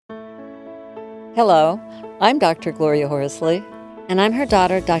Hello, I'm Dr. Gloria Horsley. And I'm her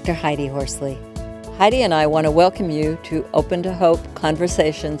daughter, Dr. Heidi Horsley. Heidi and I want to welcome you to Open to Hope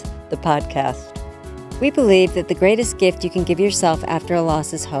Conversations, the podcast. We believe that the greatest gift you can give yourself after a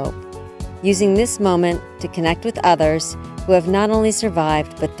loss is hope, using this moment to connect with others who have not only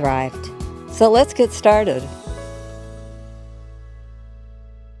survived but thrived. So let's get started.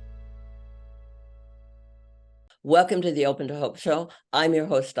 Welcome to the Open to Hope Show. I'm your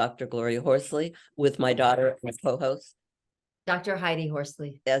host, Dr. Gloria Horsley, with my daughter and co-host, Dr. Heidi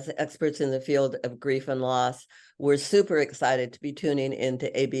Horsley. As experts in the field of grief and loss, we're super excited to be tuning into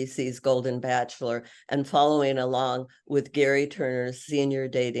ABC's Golden Bachelor and following along with Gary Turner's senior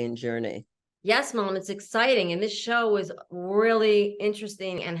dating journey. Yes, Mom, it's exciting. And this show was really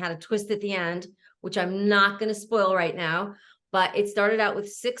interesting and had a twist at the end, which I'm not going to spoil right now. But it started out with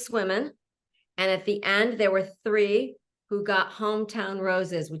 6 women. And at the end, there were 3 who got hometown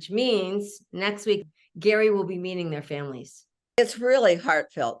roses, which means next week, Gary will be meeting their families. It's really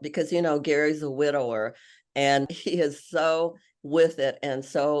heartfelt because, Gary's a widower and he is so with it and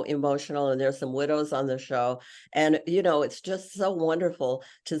so emotional. And there's some widows on the show. And, it's just so wonderful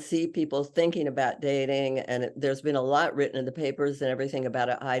to see people thinking about dating. And there's been a lot written in the papers and everything about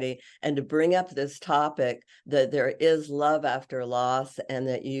it, Heidi. And to bring up this topic that there is love after loss and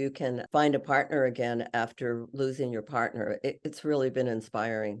that you can find a partner again after losing your partner. It's really been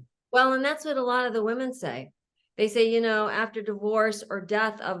inspiring. Well, and that's what a lot of the women say. They say, after divorce or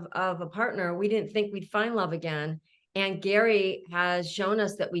death of a partner, we didn't think we'd find love again. And Gary has shown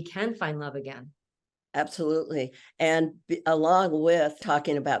us that we can find love again. Absolutely. And along with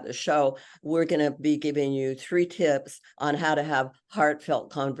talking about the show, we're going to be giving you 3 tips on how to have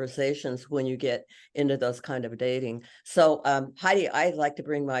heartfelt conversations when you get into those kind of dating. So, Heidi, I'd like to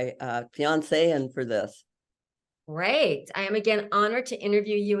bring my fiance in for this. Great. I am again honored to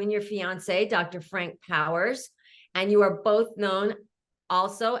interview you and your fiance, Dr. Frank Powers. And you are both known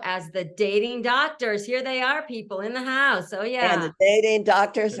also as the dating doctors. Here they are, people in the house. Oh, yeah. And the dating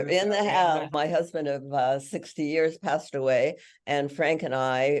doctors are in the house. My husband of 60 years passed away. And Frank and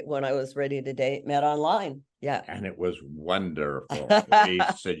I, when I was ready to date, met online. Yeah. And it was wonderful. We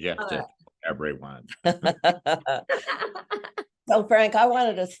suggested everyone. So, Frank, I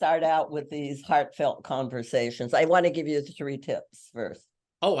wanted to start out with these heartfelt conversations. I want to give you 3 tips first.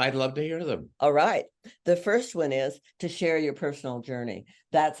 Oh, I'd love to hear them. All right. The first one is to share your personal journey.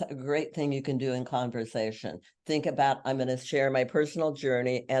 That's a great thing you can do in conversation. Think about, I'm going to share my personal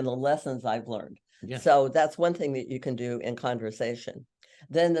journey and the lessons I've learned. Yeah. So that's one thing that you can do in conversation.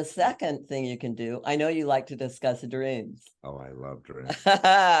 Then the second thing you can do, I know you like to discuss dreams. Oh, I love dreams.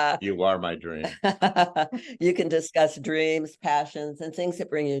 You are my dream. You can discuss dreams, passions, and things that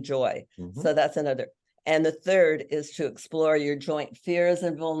bring you joy. Mm-hmm. So that's another. And the third is to explore your joint fears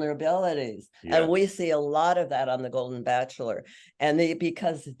and vulnerabilities. Yes. And we see a lot of that on The Golden Bachelor. And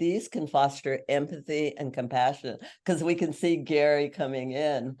because these can foster empathy and compassion, because we can see Gary coming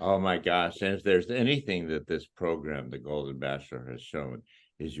in. Oh, my gosh. And if there's anything that this program, The Golden Bachelor, has shown,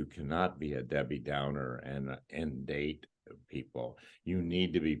 is you cannot be a Debbie Downer and date people. You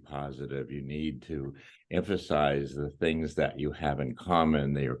need to be positive. You need to emphasize the things that you have in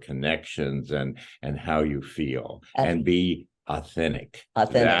common, their connections, and how you feel, and be authentic.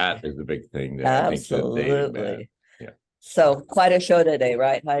 That is the big thing. Absolutely. Yeah. So quite a show today,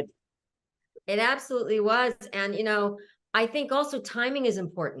 right, Heidi? It absolutely was. And, I think also timing is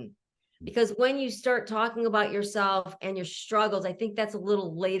important. Because when you start talking about yourself and your struggles, I think that's a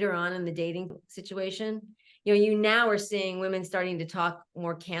little later on in the dating situation. You now are seeing women starting to talk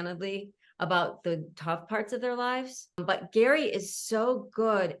more candidly about the tough parts of their lives. But Gary is so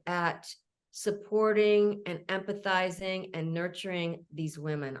good at supporting and empathizing and nurturing these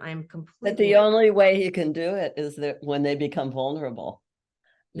women. I'm completely. But the only way he can do it is that when they become vulnerable.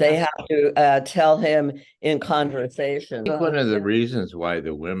 They have to tell him in conversation. I think one of the reasons why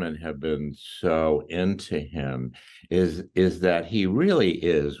the women have been so into him is that he really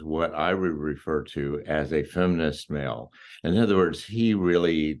is what I would refer to as a feminist male. In other words, he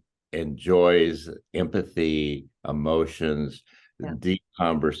really enjoys empathy, emotions, deep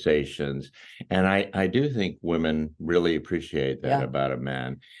conversations. And I do think women really appreciate that about a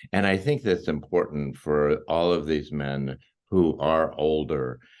man. And I think that's important for all of these men who are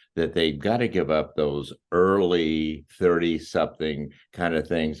older, that they've got to give up those early 30-something kind of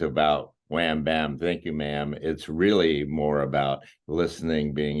things about wham, bam, thank you, ma'am. It's really more about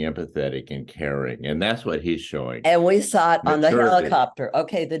listening, being empathetic and caring. And that's what he's showing. And we saw it on the helicopter.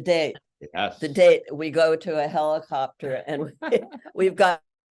 Okay, the date. Yes. The date, we go to a helicopter and we've got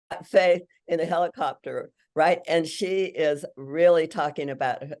faith in the helicopter right? And she is really talking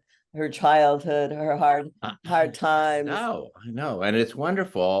about her childhood, her hard times. I know. And it's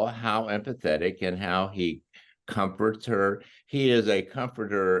wonderful how empathetic and how he comforts her. He is a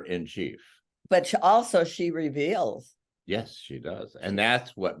comforter in chief. But also she reveals. Yes, she does. And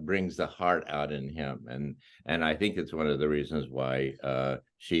that's what brings the heart out in him. And I think it's one of the reasons why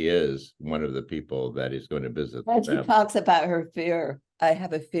she is one of the people that is going to visit And she them. talks about her fear. I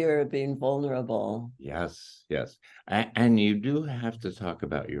have a fear of being vulnerable. Yes, yes. And you do have to talk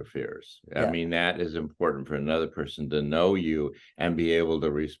about your fears. I Yeah. mean, that is important for another person to know you and be able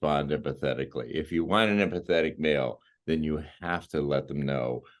to respond empathetically. If you want an empathetic male, then you have to let them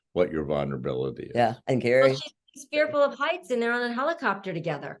know what your vulnerability is. Yeah. And Well, Gary, she's fearful of heights and they're on a helicopter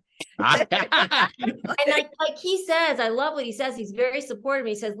together. And like he says, I love what he says. He's very supportive.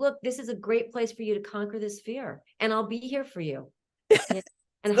 He says, look, this is a great place for you to conquer this fear, and I'll be here for you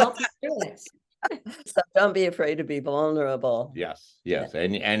and help you through it. so don't be afraid to be vulnerable. Yes, yes.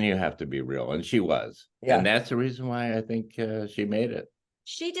 And you have to be real. And she was. Yeah. And that's the reason why I think she made it.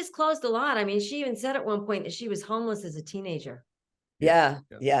 She disclosed a lot. I mean, she even said at one point that she was homeless as a teenager. Yeah,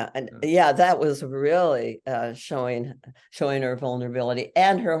 yeah. And yeah, that was really showing her vulnerability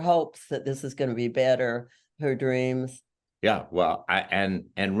and her hopes that this is going to be better, her dreams. Yeah, well, and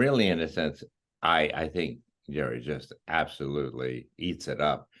really, in a sense, I think Jerry just absolutely eats it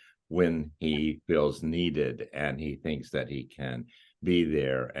up when he feels needed and he thinks that he can be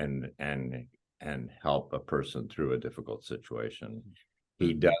there and help a person through a difficult situation.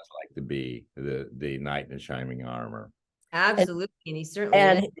 He does like to be the knight in shining armor. Absolutely. And he certainly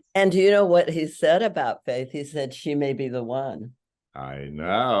is. And do you know what he said about Faith? He said she may be the one. I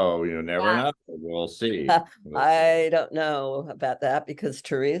know, you never Yeah. know. We'll see. I don't know about that because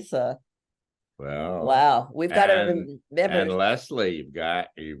Teresa. Well, Wow, we've got to and remember. Leslie, you've got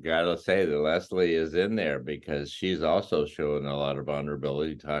to say that Leslie is in there because she's also showing a lot of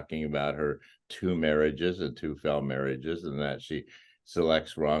vulnerability, talking about her 2 marriages and 2 failed marriages, and that she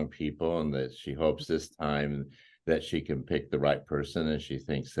selects wrong people, and that she hopes this time that she can pick the right person, and she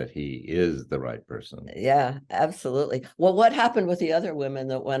thinks that he is the right person. Yeah, absolutely. Well, what happened with the other women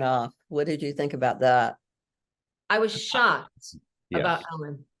that went off? What did you think about that? I was shocked about Yes.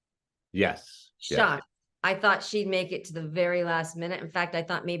 Ellen. Yes. Yes. Shocked. I thought she'd make it to the very last minute. In fact, I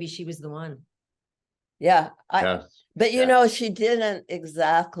thought maybe she was the one. Yeah, Yes. but you Yeah. know, she didn't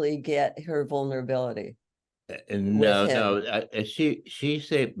exactly get her vulnerability. No. She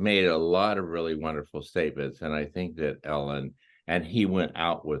made a lot of really wonderful statements, and I think that Ellen and he went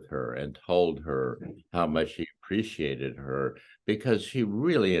out with her and told her how much he appreciated her, because she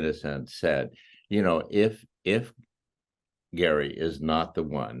really, in a sense, said, you know, if Gary is not the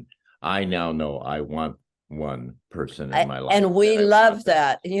one, I now know I want one person in my life. And we I love want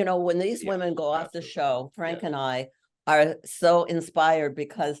that. You know, when these Yeah, women go off the absolutely. show, Frank Yeah. and I are so inspired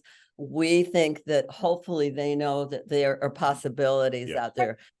because we think that hopefully they know that there are possibilities Yeah. out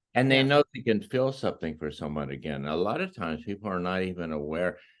there. And they Yeah. know they can feel something for someone again. A lot of times people are not even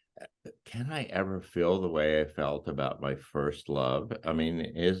aware. Can I ever feel the way I felt about my first love? I mean,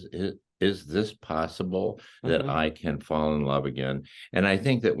 is this possible that Mhm. I can fall in love again? And I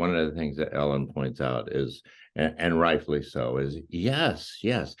think that one of the things that Ellen points out is, and rightfully so, is yes,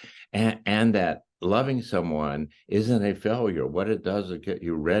 and that loving someone isn't a failure. What it does is get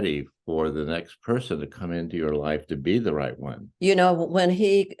you ready for the next person to come into your life to be the right one. You know, when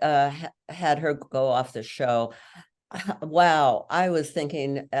he had her go off the show, wow, I was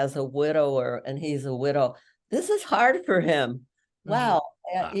thinking as a widower, and he's a widow, this is hard for him. Wow.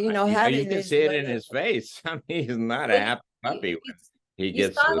 You know, You having can these see it in women- his face. I mean, he's not a happy puppy when he you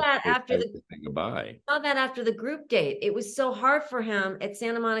gets saw to that after say the- goodbye. Saw that after the group date. It was so hard for him at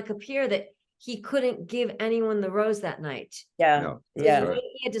Santa Monica Pier that he couldn't give anyone the rose that night. Yeah, No, that's yeah. right.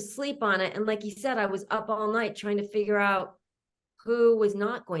 He had to sleep on it. And like he said, I was up all night trying to figure out who was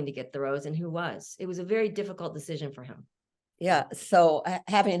not going to get the rose and who was. It was a very difficult decision for him. Yeah. So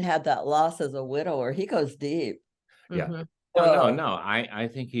having had that loss as a widower, he goes deep. Yeah. Mhm. Whoa. No. I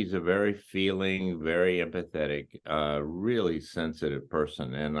think he's a very feeling, very empathetic, really sensitive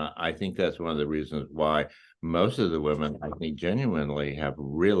person. And I think that's one of the reasons why most of the women, I think, genuinely have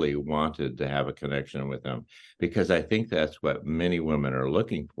really wanted to have a connection with him, because I think that's what many women are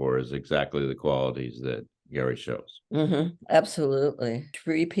looking for, is exactly the qualities that Gary shows. Absolutely.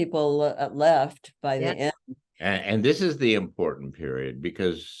 3 people left by Yeah. the end. And this is the important period,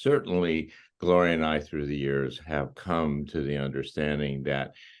 because certainly Gloria and I through the years have come to the understanding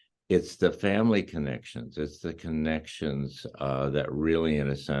that it's the family connections. It's the connections that really, in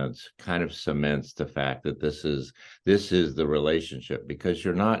a sense, kind of cements the fact that this is the relationship, because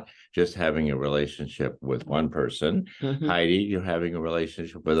you're not just having a relationship with one person, Mhm. Heidi. You're having a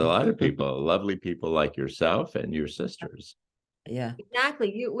relationship with a lot of people, lovely people like yourself and your sisters. Yeah.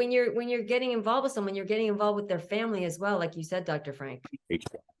 Exactly. When you're getting involved with someone, you're getting involved with their family as well, like you said, Dr. Frank.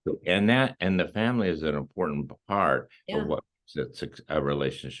 Exactly. And the family is an important part Yeah. of what makes a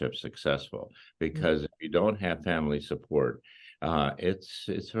relationship successful. Mm-hmm. Because if you don't have family support,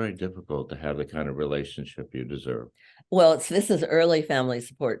 it's very difficult to have the kind of relationship you deserve. Well, this is early family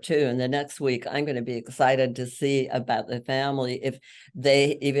support too. And the next week, I'm going to be excited to see about the family, if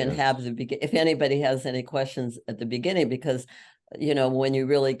they even Yes. have if anybody has any questions at the beginning, because, when you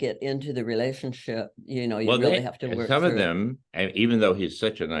really get into the relationship, you really have to work some of through it. them, and even though he's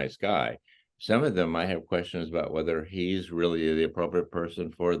such a nice guy, some of them might have questions about whether he's really the appropriate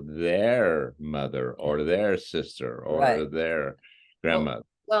person for their mother or their sister or Right. their grandmother.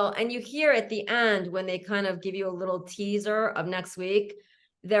 Well, and you hear at the end when they kind of give you a little teaser of next week,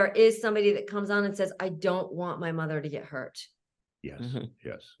 there is somebody that comes on and says, I don't want my mother to get hurt. Yes, Mhm.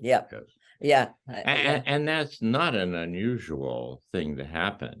 yes, Yeah. yes. Yeah. And that's not an unusual thing to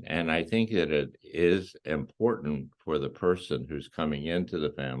happen. And I think that it is important for the person who's coming into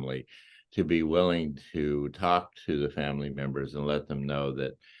the family to be willing to talk to the family members and let them know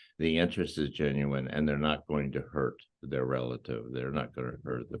that the interest is genuine and they're not going to hurt their relative. They're not going to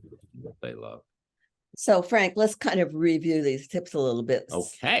hurt the person that they love. So, Frank, let's kind of review these tips a little bit.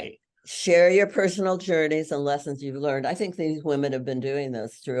 Okay. Share your personal journeys and lessons you've learned. I think these women have been doing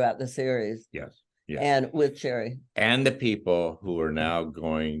this throughout the series. Yes. Yes. And with Jerry. And the people who are now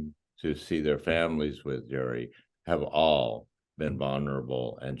going to see their families with Jerry have all been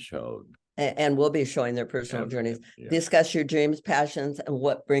vulnerable and showed. And will be showing their personal journeys. Discuss your dreams, passions, and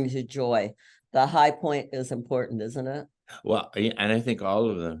what brings you joy. The high point is important, isn't it? Well, and I think all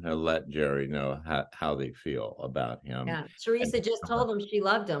of them have let Jerry know how they feel about him. Yeah. Teresa just told him she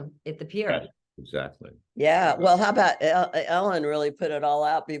loved him at the pier. Yes, exactly. Yeah. Well, how about Ellen really put it all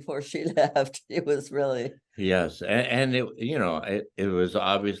out before she left? It was really. Yes. And it was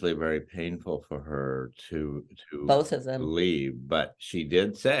obviously very painful for her to both of them leave, but she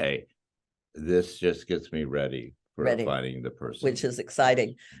did say, this just gets me ready for finding the person. Which is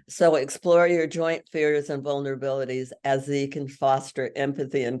exciting. So explore your joint fears and vulnerabilities as they can foster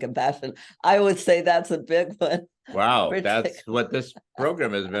empathy and compassion. I would say that's a big one. Wow, that's what this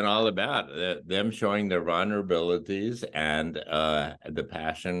program has been all about. Them showing their vulnerabilities, and the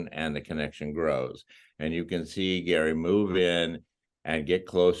passion and the connection grows. And you can see Gary move in and get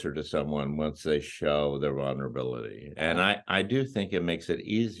closer to someone once they show their vulnerability. And I do think it makes it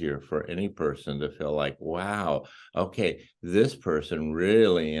easier for any person to feel like, wow, okay, this person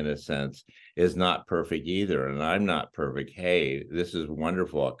really, in a sense, is not perfect either. And I'm not perfect. Hey, this is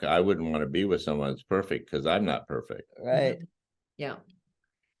wonderful. I wouldn't want to be with someone that's perfect because I'm not perfect. Right. Yeah,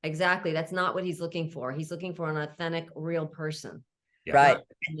 exactly. That's not what he's looking for. He's looking for an authentic, real person. Yeah. Right.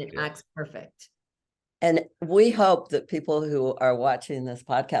 And it acts perfect. And we hope that people who are watching this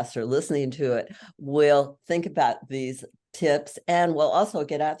podcast or listening to it will think about these tips and will also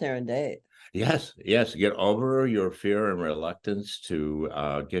get out there and date. Yes. Get over your fear and reluctance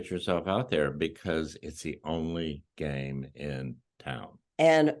to get yourself out there, because it's the only game in town.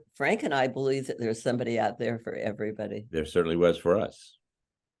 And Frank and I believe that there's somebody out there for everybody. There certainly was for us.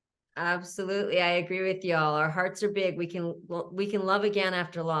 Absolutely. I agree with y'all. Our hearts are big. We can love again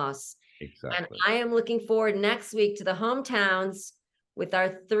after loss. Exactly. And I am looking forward next week to the hometowns with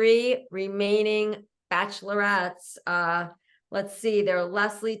our 3 remaining bachelorettes. Let's see, they're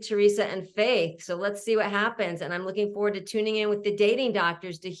Leslie, Teresa, and Faith. So let's see what happens. And I'm looking forward to tuning in with the dating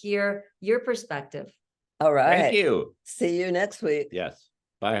doctors to hear your perspective. All right. Thank you. See you next week. Yes.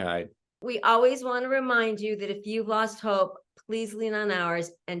 Bye, Hyde. We always want to remind you that if you've lost hope, please lean on ours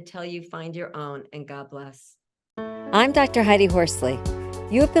until you find your own. And God bless. I'm Dr. Heidi Horsley.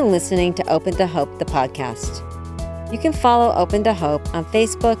 You have been listening to Open to Hope, the podcast. You can follow Open to Hope on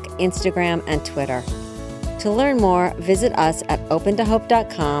Facebook, Instagram, and Twitter. To learn more, visit us at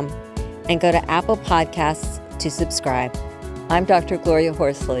opentohope.com and go to Apple Podcasts to subscribe. I'm Dr. Gloria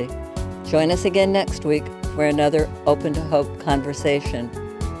Horsley. Join us again next week for another Open to Hope conversation,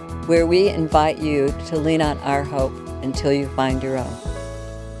 where we invite you to lean on our hope until you find your own.